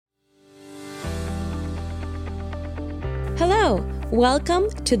Hello, welcome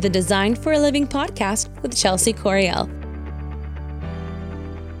to the Design for a Living podcast with Chelsea Coriel.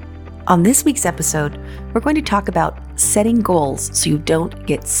 On this week's episode, we're going to talk about setting goals so you don't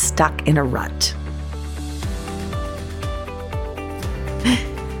get stuck in a rut.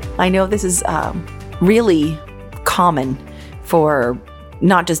 I know this is really common for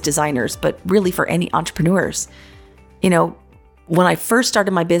not just designers, but really for any entrepreneurs. You know, when I first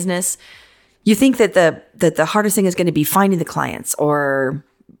started my business, you think that the hardest thing is going to be finding the clients or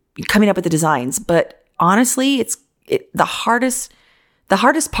coming up with the designs. But honestly, the hardest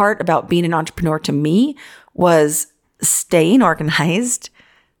part about being an entrepreneur to me was staying organized,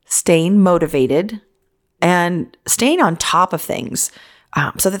 staying motivated, and staying on top of things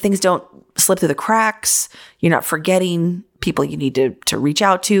so that things don't slip through the cracks. You're not forgetting people you need to reach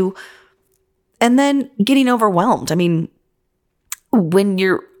out to, and then getting overwhelmed. I mean, when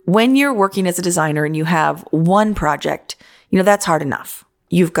you're working as a designer and you have one project, that's hard enough.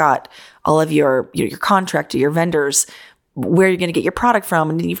 You've got all of your contractor, your vendors, where you're going to get your product from,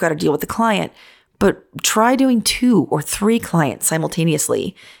 and then you've got to deal with the client. But try doing 2 or 3 clients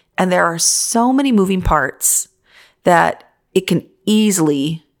simultaneously. And there are so many moving parts that it can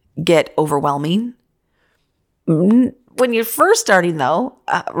easily get overwhelming. When you're first starting though,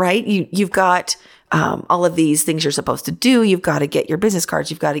 right, you've got all of these things you're supposed to do. You've got to get your business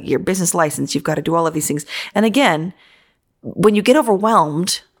cards. You've got to get your business license. You've got to do all of these things. And again, when you get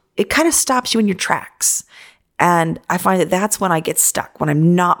overwhelmed, it kind of stops you in your tracks. And I find that that's when I get stuck, when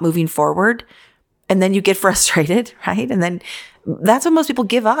I'm not moving forward. And then you get frustrated, right? And then that's when most people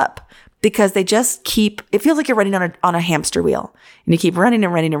give up because they just it feels like you're running on a hamster wheel. And you keep running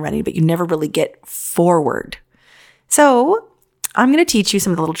and running and running, but you never really get forward. So I'm going to teach you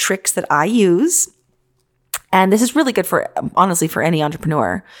some of the little tricks that I use. And this is really good honestly, for any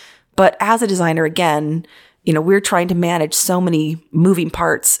entrepreneur. But as a designer, again, we're trying to manage so many moving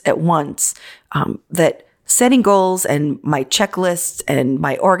parts at once that setting goals and my checklists and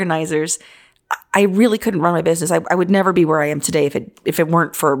my organizers, I really couldn't run my business. I would never be where I am today if it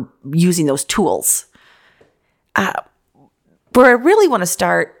weren't for using those tools. Where I really want to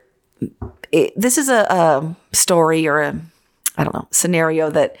start, this is a story or a scenario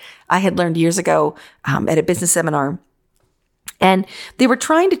that I had learned years ago at a business seminar. And they were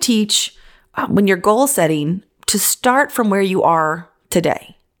trying to teach when you're goal setting to start from where you are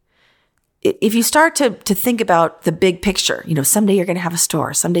today. If you start to think about the big picture, someday you're going to have a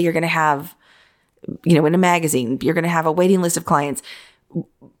store, someday you're going to have, in a magazine, you're going to have a waiting list of clients.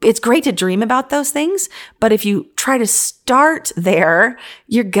 It's great to dream about those things, but if you try to start there,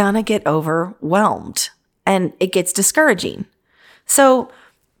 you're going to get overwhelmed and it gets discouraging. So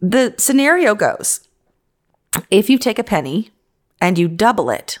the scenario goes, if you take a penny and you double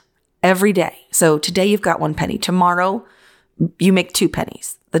it every day. So today you've got 1 penny. Tomorrow you make 2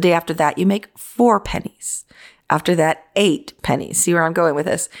 pennies. The day after that you make 4 pennies. After that, 8 pennies. See where I'm going with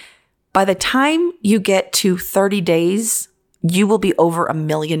this? By the time you get to 30 days, you will be over $1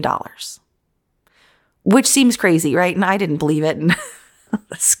 million. Which seems crazy, right? And I didn't believe it. And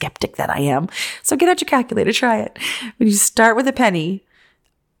the skeptic that I am. So get out your calculator, try it. When you start with a penny,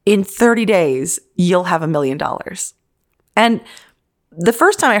 in 30 days, you'll have $1 million. And the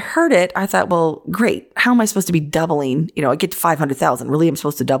first time I heard it, I thought, well, great. How am I supposed to be doubling? I get to 500,000. Really, I'm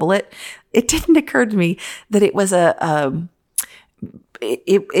supposed to double it? It didn't occur to me that it was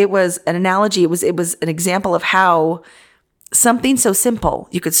it was an analogy. It was an example of how something so simple,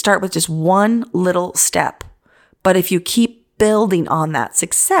 you could start with just one little step. But if you keep building on that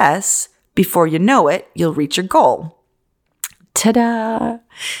success, before you know it, you'll reach your goal. Ta-da!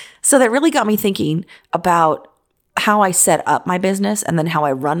 So that really got me thinking about how I set up my business and then how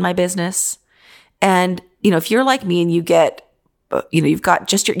I run my business. And, if you're like me and you get, you've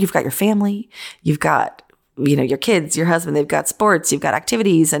got your family, you've got, your kids, your husband, they've got sports, you've got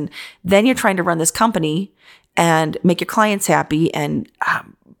activities, and then you're trying to run this company and make your clients happy. And,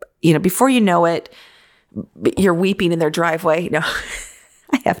 before you know it, you're weeping in their driveway.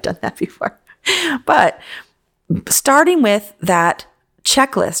 I have done that before. But starting with that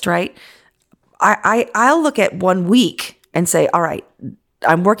checklist, right? I'll look at 1 week and say, all right,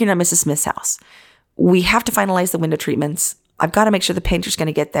 I'm working on Mrs. Smith's house. We have to finalize the window treatments. I've got to make sure the painter's going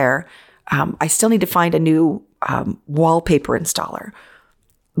to get there. I still need to find a new wallpaper installer.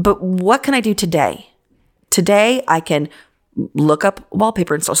 But what can I do today? Today, I can look up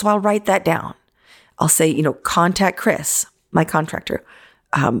wallpaper installer. So I'll write that down. I'll say, contact Chris, my contractor,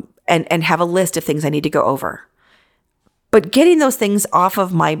 and have a list of things I need to go over. But getting those things off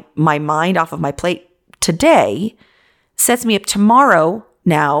of my mind, off of my plate today sets me up tomorrow.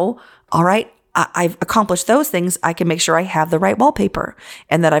 Now, all right, I've accomplished those things, I can make sure I have the right wallpaper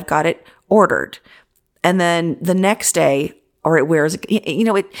and that I've got it ordered. And then the next day, or it wears,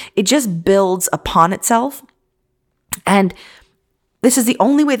 it just builds upon itself. And this is the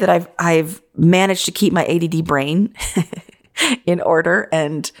only way that I've managed to keep my ADD brain in order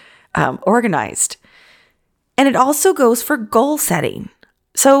and organized. And it also goes for goal setting.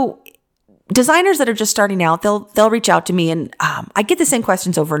 So designers that are just starting out, they'll reach out to me, and I get the same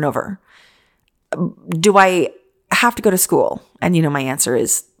questions over and over. Do I have to go to school? And my answer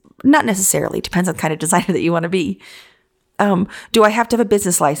is not necessarily. Depends on the kind of designer that you want to be. Do I have to have a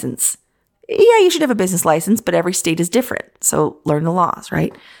business license? Yeah, you should have a business license, but every state is different. So learn the laws,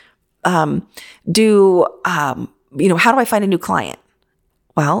 right? How do I find a new client?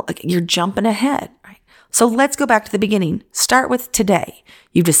 Well, you're jumping ahead, right? So let's go back to the beginning. Start with today.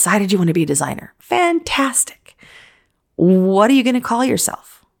 You've decided you want to be a designer. Fantastic. What are you going to call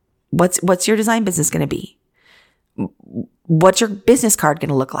yourself? What's your design business going to be? What's your business card going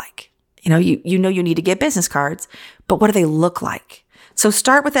to look like? You need to get business cards, but what do they look like? So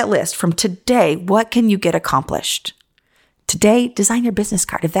start with that list. From today, what can you get accomplished? Today, design your business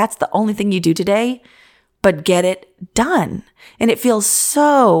card. If that's the only thing you do today, but get it done. And it feels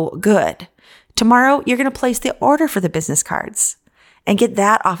so good. Tomorrow, you're going to place the order for the business cards and get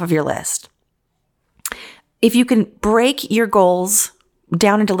that off of your list. If you can break your goals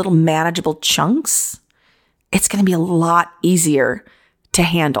down into little manageable chunks, it's going to be a lot easier to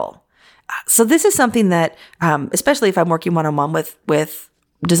handle. So this is something that, especially if I'm working one-on-one with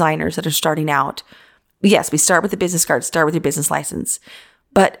designers that are starting out, yes, we start with the business card, start with your business license.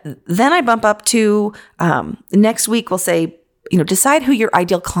 But then I bump up to next week, we'll say, decide who your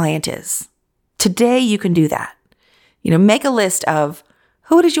ideal client is. Today, you can do that. Make a list of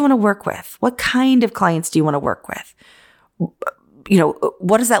who it is you want to work with. What kind of clients do you want to work with?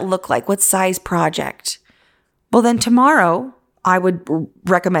 What does that look like? What size project? Well, then tomorrow, I would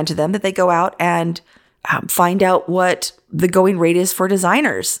recommend to them that they go out and find out what the going rate is for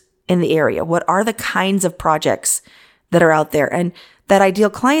designers in the area. What are the kinds of projects that are out there? And that ideal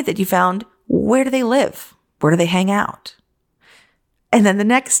client that you found, where do they live? Where do they hang out? And then the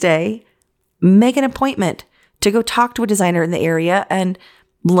next day, make an appointment to go talk to a designer in the area and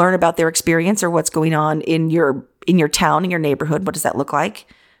learn about their experience or what's going on in your town, in your neighborhood. What does that look like?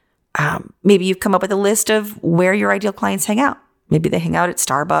 Maybe you've come up with a list of where your ideal clients hang out. Maybe they hang out at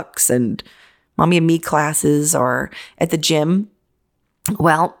Starbucks and Mommy and Me classes or at the gym.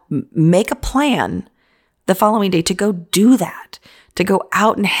 Well, make a plan the following day to go do that, to go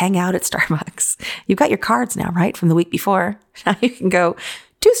out and hang out at Starbucks. You've got your cards now, right? From the week before. Now you can go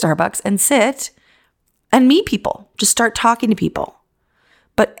to Starbucks and sit and meet people. Just start talking to people.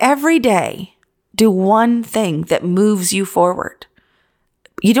 But every day, do one thing that moves you forward.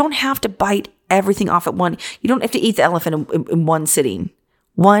 You don't have to bite everything off at one. You don't have to eat the elephant in one sitting.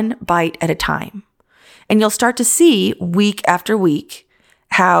 One bite at a time. And you'll start to see week after week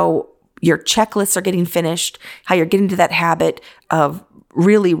how your checklists are getting finished, how you're getting to that habit of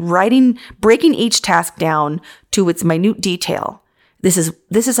really breaking each task down to its minute detail. This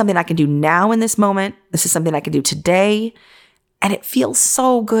is something I can do now in this moment. This is something I can do today. And it feels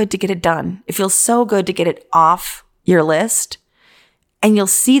so good to get it done. It feels so good to get it off your list. And you'll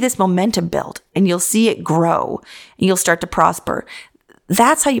see this momentum build and you'll see it grow and you'll start to prosper.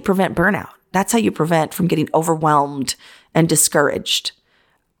 That's how you prevent burnout. That's how you prevent from getting overwhelmed and discouraged.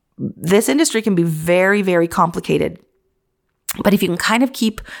 This industry can be very, very complicated. But if you can kind of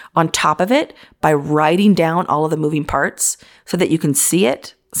keep on top of it by writing down all of the moving parts so that you can see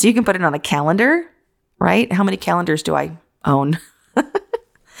it, so you can put it on a calendar, right? How many calendars do I own?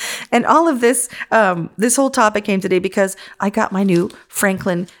 And all of this, this whole topic came today because I got my new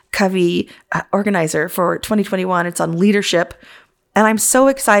Franklin Covey organizer for 2021. It's on leadership. And I'm so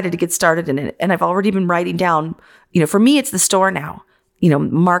excited to get started in it. And I've already been writing down, for me, it's the store now,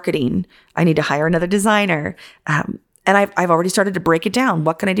 marketing. I need to hire another designer. And I've already started to break it down.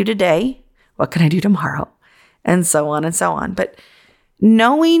 What can I do today? What can I do tomorrow? And so on and so on. But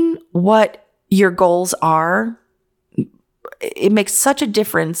knowing what your goals are, it makes such a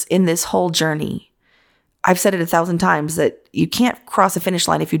difference in this whole journey. I've said it 1,000 times that you can't cross a finish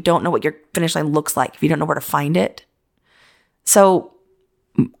line if you don't know what your finish line looks like, if you don't know where to find it. So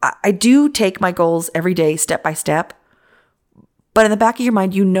I do take my goals every day, step by step. But in the back of your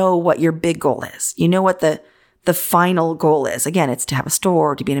mind, you know what your big goal is. You know what the final goal is. Again, it's to have a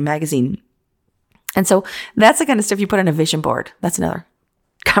store, to be in a magazine. And so that's the kind of stuff you put on a vision board. That's another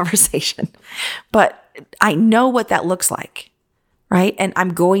conversation. But I know what that looks like. Right? And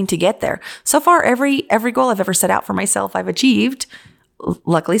I'm going to get there. So far, every goal I've ever set out for myself, I've achieved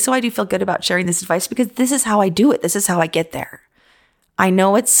luckily. So I do feel good about sharing this advice because this is how I do it. This is how I get there. I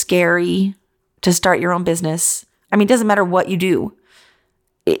know it's scary to start your own business. I mean, it doesn't matter what you do.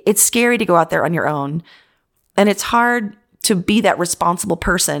 It's scary to go out there on your own. And it's hard to be that responsible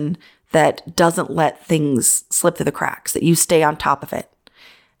person that doesn't let things slip through the cracks, that you stay on top of it.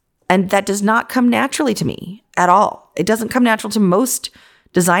 And that does not come naturally to me at all. It doesn't come natural to most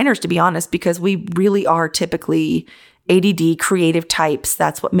designers, to be honest, because we really are typically ADD creative types.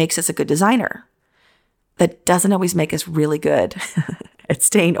 That's what makes us a good designer. That doesn't always make us really good at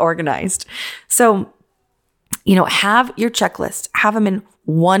staying organized. So, have your checklist, have them in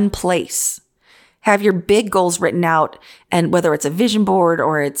one place. Have your big goals written out, and whether it's a vision board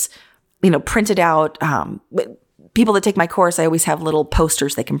or it's, printed out. People that take my course, I always have little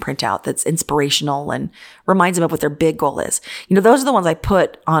posters they can print out that's inspirational and reminds them of what their big goal is. Those are the ones I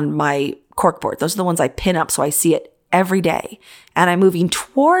put on my corkboard. Those are the ones I pin up so I see it every day. And I'm moving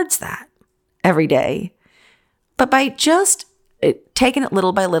towards that every day. But by just taking it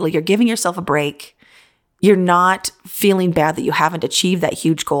little by little, you're giving yourself a break. You're not feeling bad that you haven't achieved that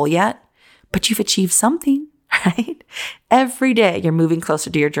huge goal yet, but you've achieved something, right? Every day you're moving closer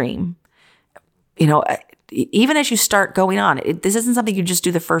to your dream. Even as you start going on, this isn't something you just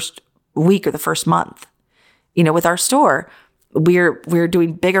do the first week or the first month. With our store, we're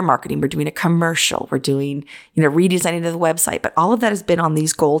doing bigger marketing. We're doing a commercial. We're doing, redesigning the website. But all of that has been on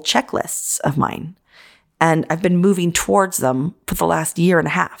these goal checklists of mine. And I've been moving towards them for the last year and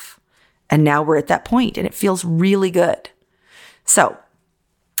a half. And now we're at that point, and it feels really good. So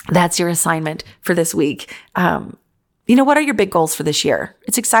that's your assignment for this week. What are your big goals for this year?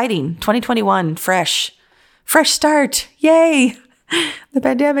 It's exciting. 2021, fresh start. Yay. The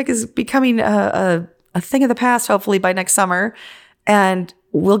pandemic is becoming a thing of the past, hopefully by next summer. And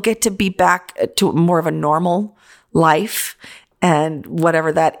we'll get to be back to more of a normal life and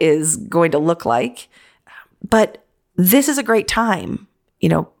whatever that is going to look like. But this is a great time.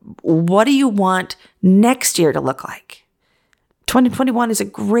 What do you want next year to look like? 2021 is a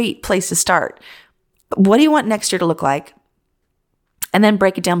great place to start. What do you want next year to look like? And then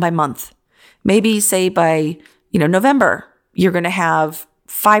break it down by month. Maybe say by, November, you're going to have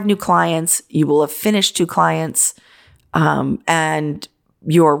 5 new clients. You will have finished 2 clients, and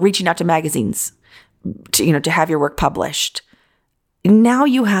you're reaching out to magazines to have your work published. Now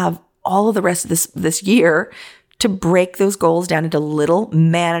you have all of the rest of this year to break those goals down into little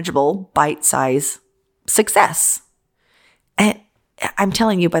manageable bite-size success. And I'm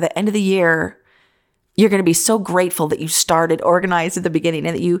telling you, by the end of the year, you're going to be so grateful that you started organized at the beginning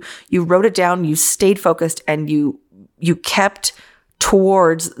and that you wrote it down, you stayed focused, and you kept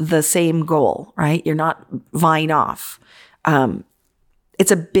towards the same goal, right? You're not vying off.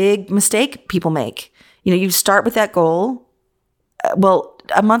 It's a big mistake people make. You start with that goal. Well,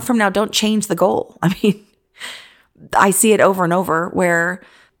 a month from now, don't change the goal. I mean, I see it over and over where,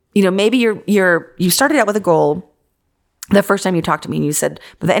 maybe you started out with a goal the first time you talked to me and you said,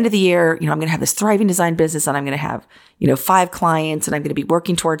 by the end of the year, I'm going to have this thriving design business and I'm going to have, 5 clients and I'm going to be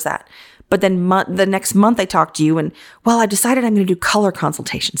working towards that. But then the next month I talked to you and, I decided I'm going to do color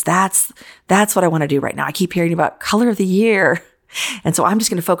consultations. That's what I want to do right now. I keep hearing about color of the year. And so I'm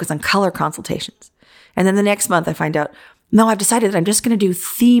just going to focus on color consultations. And then the next month I find out, no, I've decided that I'm just going to do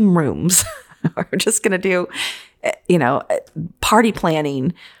theme rooms or just going to do, party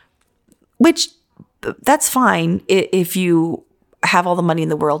planning, which that's fine if you have all the money in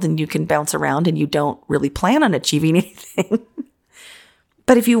the world and you can bounce around and you don't really plan on achieving anything.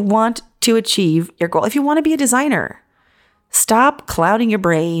 But if you want to achieve your goal, if you want to be a designer, stop clouding your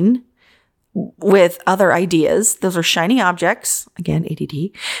brain with other ideas. Those are shiny objects. Again,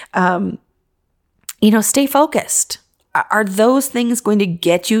 ADD. Stay focused. Are those things going to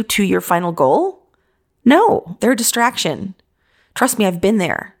get you to your final goal? No, they're a distraction. Trust me, I've been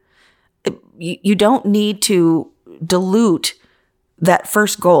there. You don't need to dilute that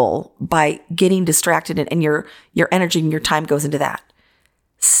first goal by getting distracted and your energy and your time goes into that.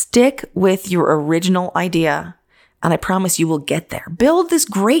 Stick with your original idea, and I promise you will get there. Build this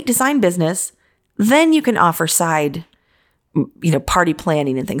great design business, then you can offer side, party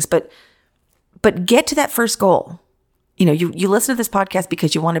planning and things. But get to that first goal. You listen to this podcast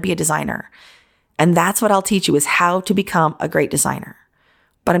because you want to be a designer. And that's what I'll teach you is how to become a great designer.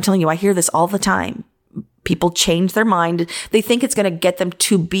 But I'm telling you, I hear this all the time. People change their mind. They think it's going to get them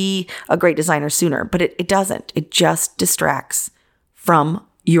to be a great designer sooner, but it doesn't. It just distracts from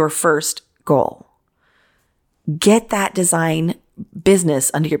your first goal. Get that design business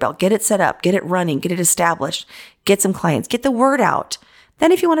under your belt. Get it set up. Get it running. Get it established. Get some clients. Get the word out.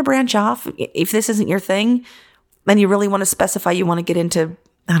 Then if you want to branch off, if this isn't your thing, and you really want to specify you want to get into,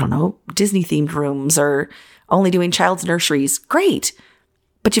 I don't know, Disney themed rooms or only doing child's nurseries, great.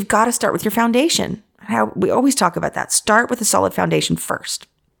 But you've got to start with your foundation. How we always talk about that. Start with a solid foundation first.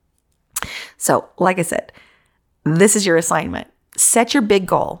 So, like I said, this is your assignment. Set your big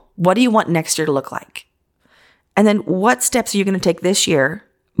goal. What do you want next year to look like? And then what steps are you going to take this year,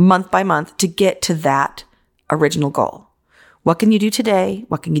 month by month, to get to that original goal? What can you do today?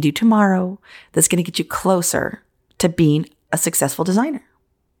 What can you do tomorrow that's going to get you closer to being a successful designer?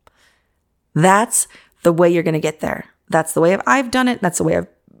 That's the way you're going to get there. That's the way I've done it. That's the way I've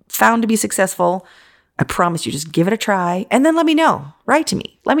found to be successful. I promise you, just give it a try and then let me know. Write to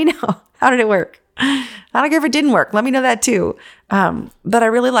me. Let me know. How did it work? I don't care if it didn't work. Let me know that too. But I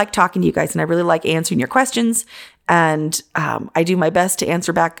really like talking to you guys and I really like answering your questions. And I do my best to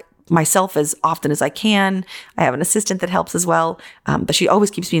answer back myself as often as I can. I have an assistant that helps as well. But she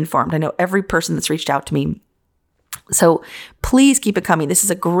always keeps me informed. I know every person that's reached out to me. So please keep it coming. This is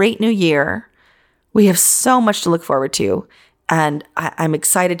a great new year. We have so much to look forward to. And I'm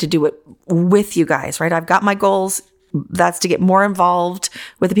excited to do it with you guys, right? I've got my goals. That's to get more involved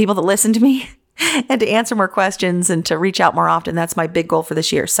with the people that listen to me and to answer more questions and to reach out more often. That's my big goal for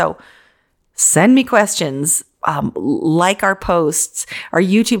this year. So send me questions, like our posts. Our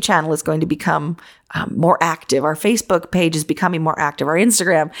YouTube channel is going to become more active. Our Facebook page is becoming more active, our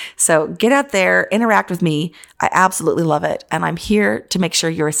Instagram. So get out there, interact with me. I absolutely love it. And I'm here to make sure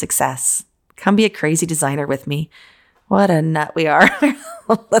you're a success. Come be a crazy designer with me. What a nut we are.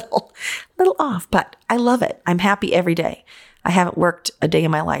 A little off, but I love it. I'm happy every day. I haven't worked a day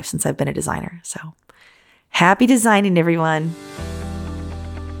in my life since I've been a designer. So happy designing, everyone.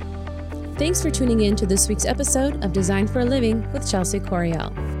 Thanks for tuning in to this week's episode of Design for a Living with Chelsea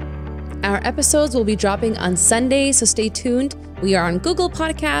Coriel. Our episodes will be dropping on Sunday, so stay tuned. We are on Google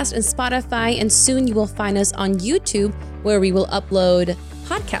Podcast and Spotify, and soon you will find us on YouTube, where we will upload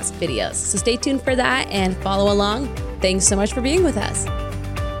podcast videos. So stay tuned for that and follow along. Thanks so much for being with us.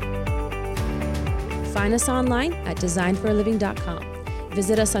 Find us online at designforaliving.com.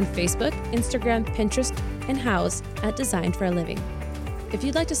 Visit us on Facebook, Instagram, Pinterest, and Houzz at Design for a Living. If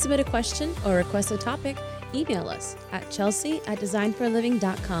you'd like to submit a question or request a topic, email us at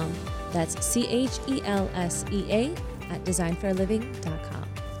chelsea@designforaliving.com. That's CHELSEA at designforaliving.com.